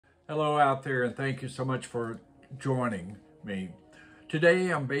Hello out there, and thank you so much for joining me. Today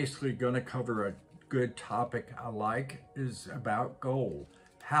I'm basically going to cover a good topic I like is about gold,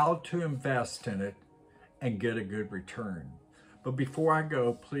 how to invest in it and get a good return. But before I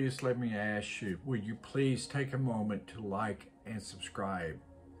go, please let me ask you, would you please take a moment to like and subscribe?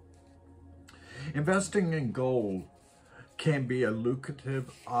 Investing in gold can be a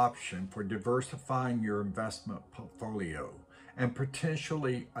lucrative option for diversifying your investment portfolio and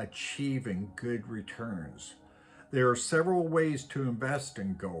potentially achieving good returns. There are several ways to invest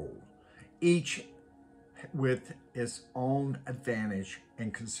in gold, each with its own advantage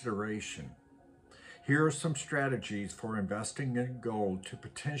and consideration. Here are some strategies for investing in gold to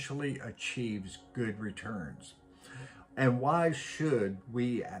potentially achieve good returns. And why should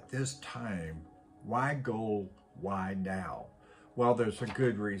we at this time? Why gold? Why now? Well, there's a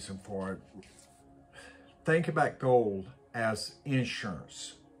good reason for it. Think about gold as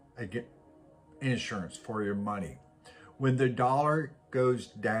insurance, insurance for your money. When the dollar goes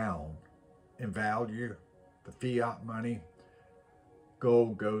down in value, the fiat money,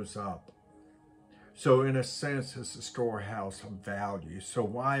 gold goes up. So in a sense, it's a storehouse of value. So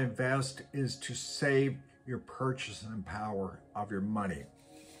why invest is to save your purchasing power of your money.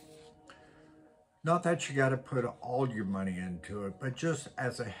 Not that you got to put all your money into it, but just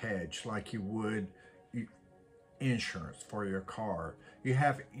as a hedge, like you would insurance for your car. You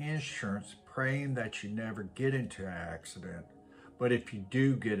have insurance praying that you never get into an accident, but if you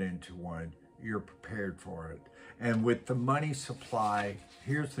do get into one, you're prepared for it. And with the money supply,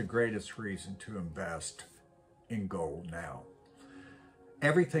 here's the greatest reason to invest in gold now.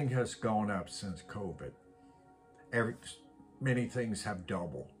 Everything has gone up since COVID. Many things have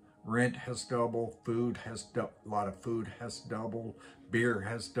doubled. Rent has doubled, a lot of food has doubled, beer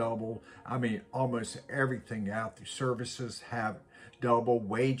has doubled. I mean, almost everything out there. Services have doubled,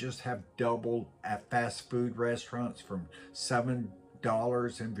 wages have doubled at fast food restaurants from $7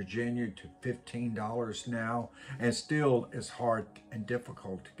 in Virginia to $15 now, and still it's hard and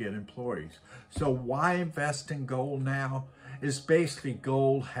difficult to get employees. So why invest in gold now? Is basically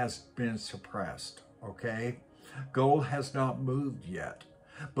gold has been suppressed, okay? Gold has not moved yet.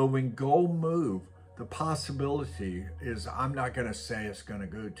 But when gold moves, the possibility is, I'm not going to say it's going to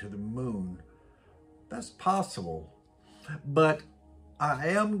go to the moon. That's possible. But I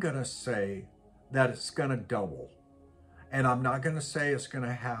am going to say that it's going to double. And I'm not going to say it's going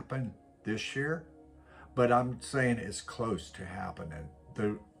to happen this year, but I'm saying it's close to happening.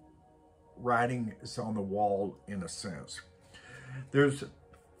 The writing is on the wall in a sense.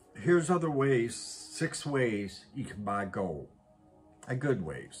 Here's other ways, 6 ways you can buy gold. Good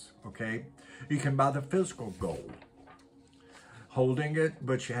ways, okay? You can buy the physical gold, holding it,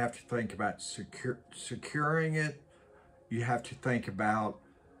 but you have to think about securing it. You have to think about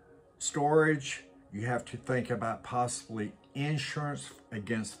storage. You have to think about possibly insurance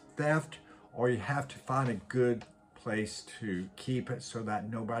against theft, or you have to find a good place to keep it so that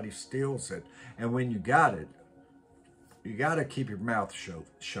nobody steals it. And when you got it, you got to keep your mouth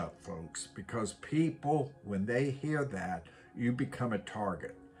shut, folks, because people, when they hear that, you become a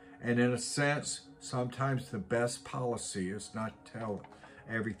target. And in a sense, sometimes the best policy is not to tell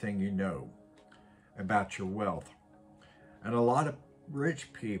everything you know about your wealth. And a lot of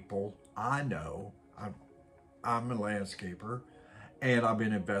rich people I know, I'm a landscaper, and I've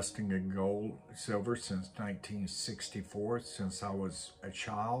been investing in gold, silver since 1964, since I was a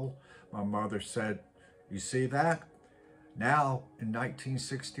child. My mother said, you see that? Now, in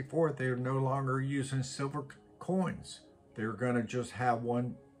 1964, they're no longer using silver coins. They're going to just have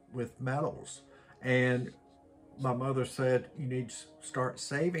one with metals. And my mother said, you need to start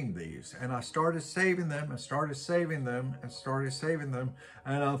saving these. And I started saving them and started saving them and started saving them.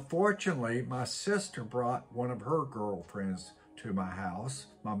 And unfortunately, my sister brought one of her girlfriends to my house,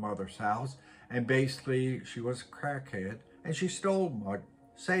 my mother's house. And basically, she was a crackhead and she stole my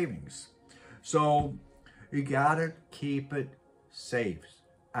savings. So you got to keep it safe,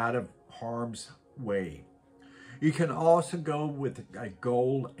 out of harm's way. You can also go with a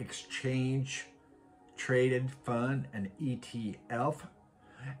gold exchange traded fund, an ETF.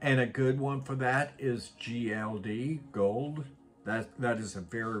 And a good one for that is GLD, gold. That is a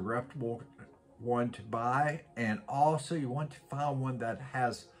very reputable one to buy. And also you want to find one that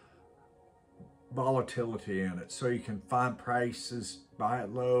has volatility in it. So you can find prices, buy it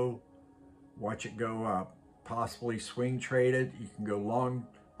low, watch it go up. Possibly swing trade it. You can go long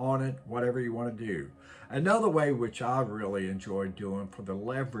on it, whatever you want to do. Another way, which I really enjoyed doing for the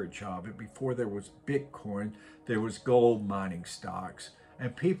leverage of it, before there was Bitcoin, there was gold mining stocks.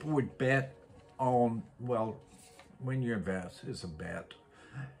 And people would bet on, well, when you invest, it's a bet.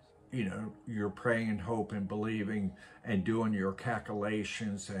 you know, you're praying, hoping, believing, and doing your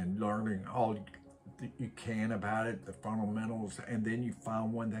calculations and learning all that you can about it, the fundamentals, and then you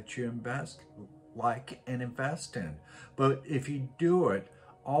find one that you like and invest in. But if you do it,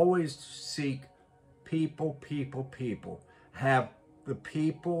 always seek people. Have the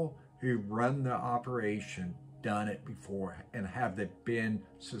people who run the operation done it before, and have they been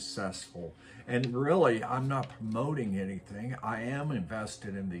successful? And really, I'm not promoting anything. I am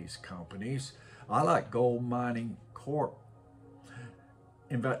invested in these companies. I like Gold Mining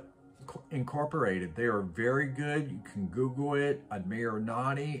Incorporated. They are very good. You can Google it, Admir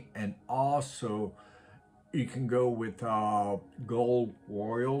Nani, and also you can go with Gold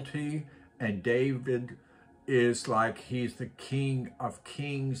Royalty. And David is like, he's the king of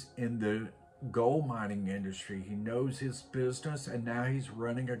kings in the gold mining industry. He knows his business, and now he's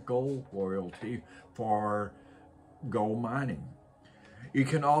running a gold royalty for gold mining. You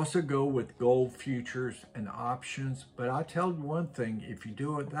can also go with gold futures and options, but I tell you one thing, if you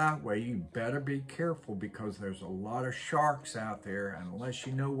do it that way, you better be careful, because there's a lot of sharks out there, and unless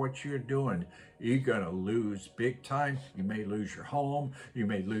you know what you're doing, you're gonna lose big time. You may lose your home, you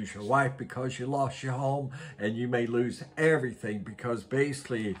may lose your wife because you lost your home, and you may lose everything, because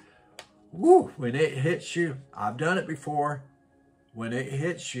basically, woo, when it hits you, I've done it before, when it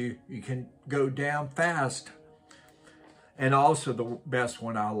hits you, you can go down fast. And also the best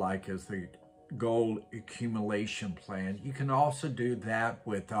one I like is the gold accumulation plan. You can also do that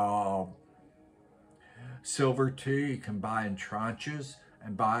with silver too. You can buy in tranches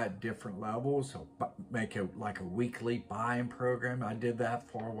and buy at different levels. So make it like a weekly buying program. I did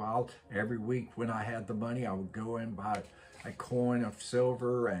that for a while. Every week when I had the money, I would go and buy a coin of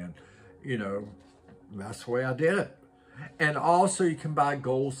silver, and you know, that's the way I did it. And also you can buy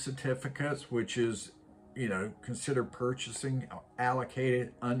gold certificates, which is, you know, consider purchasing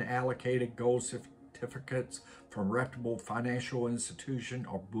unallocated gold certificates from reputable financial institution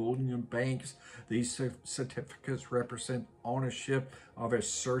or bullion banks. These certificates represent ownership of a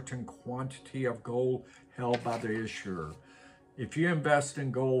certain quantity of gold held by the issuer. If you invest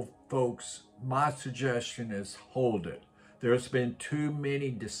in gold, folks, my suggestion is hold it. There's been too many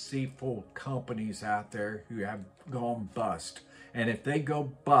deceitful companies out there who have gone bust. And if they go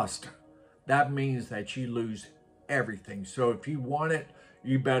bust, that means that you lose everything. So if you want it,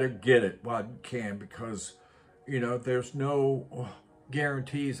 you better get it while you can, because, you know, there's no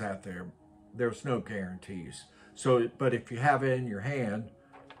guarantees out there. There's no guarantees. So, but if you have it in your hand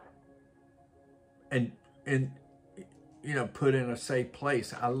and you know, put in a safe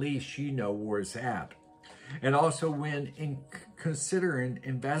place, at least you know where it's at. And also, when considering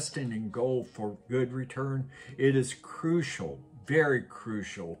investing in gold for good return, it is crucial, very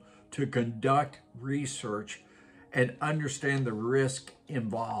crucial, to conduct research and understand the risk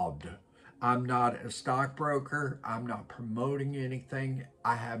involved. I'm not a stockbroker. I'm not promoting anything.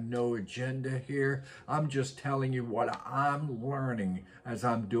 I have no agenda here. I'm just telling you what I'm learning as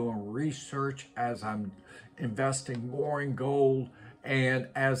I'm doing research, as I'm investing more in gold, and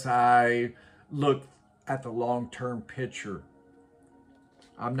as I look at the long-term picture.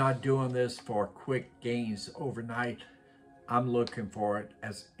 I'm not doing this for quick gains overnight. I'm looking for it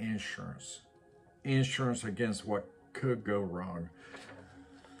as insurance. Insurance against what could go wrong.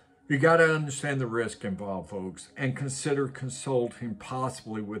 You got to understand the risk involved, folks, and consider consulting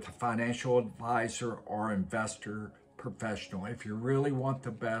possibly with a financial advisor or investor professional. If you really want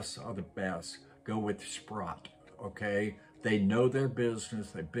the best of the best, go with Sprott, okay? They know their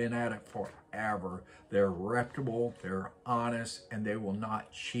business. They've been at it forever. They're reputable, they're honest, and they will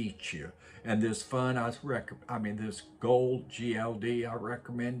not cheat you. And this fund, this gold GLD, I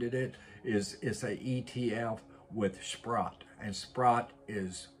recommended it, is a ETF with Sprott. And Sprott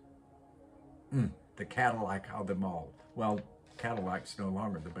is the Cadillac of them all. Well, Cadillac's no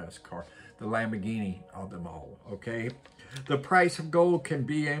longer the best car. The Lamborghini of them all, okay? The price of gold can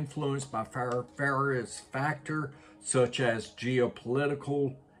be influenced by various factors, such as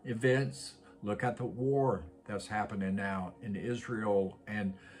geopolitical events. Look at the war that's happening now in Israel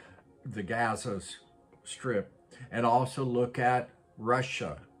and the Gaza Strip. And also look at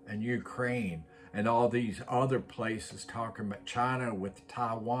Russia and Ukraine and all these other places, talking about China with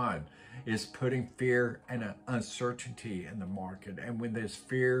Taiwan, is putting fear and uncertainty in the market. And when there's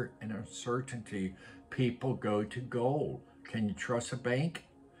fear and uncertainty, people go to gold. Can you trust a bank?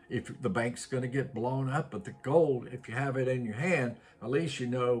 If the bank's going to get blown up, but the gold, if you have it in your hand, at least you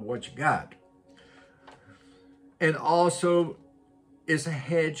know what you got. And also is a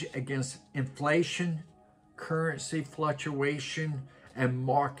hedge against inflation, currency fluctuation, and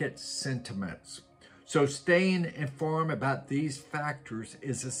market sentiments. So staying informed about these factors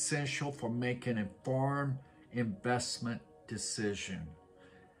is essential for making an informed investment decision.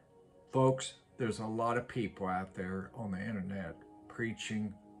 Folks, there's a lot of people out there on the internet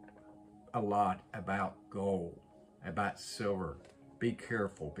preaching a lot about gold, about silver. Be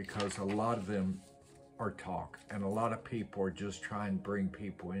careful, because a lot of them are talk, and a lot of people are just trying to bring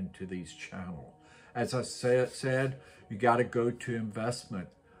people into these channels. As I said, you got to go to investment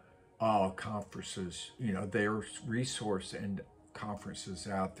conferences. You know, there's resource and conferences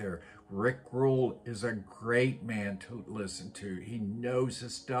out there. Rick Rule is a great man to listen to. He knows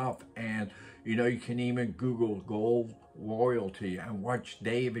his stuff, and you know, you can even Google gold royalty and watch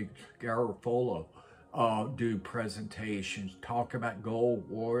David Garofalo do presentations, talk about gold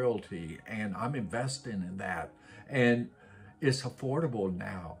royalty, and I'm investing in that, and it's affordable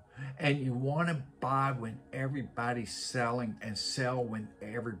now. And you want to buy when everybody's selling and sell when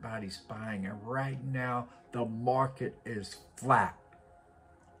everybody's buying. And right now, the market is flat,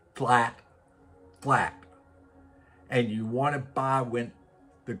 flat, flat. And you want to buy when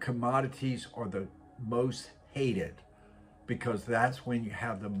the commodities are the most hated, because that's when you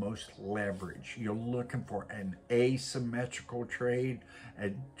have the most leverage. You're looking for an asymmetrical trade, a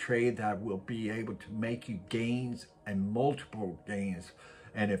trade that will be able to make you gains and multiple gains.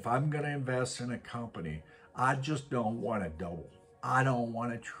 And if I'm going to invest in a company, I just don't want to double. I don't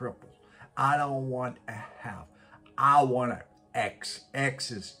want to triple. I don't want a half. I want a X.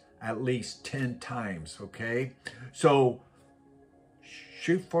 X is at least 10 times, okay? So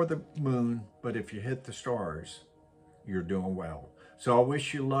shoot for the moon, but if you hit the stars, you're doing well. So I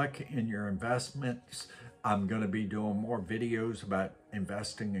wish you luck in your investments. I'm going to be doing more videos about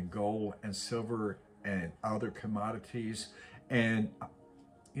investing in gold and silver and other commodities. And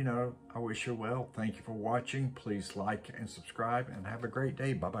you know, I wish you well. Thank you for watching. Please like and subscribe, and have a great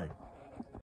day. Bye-bye.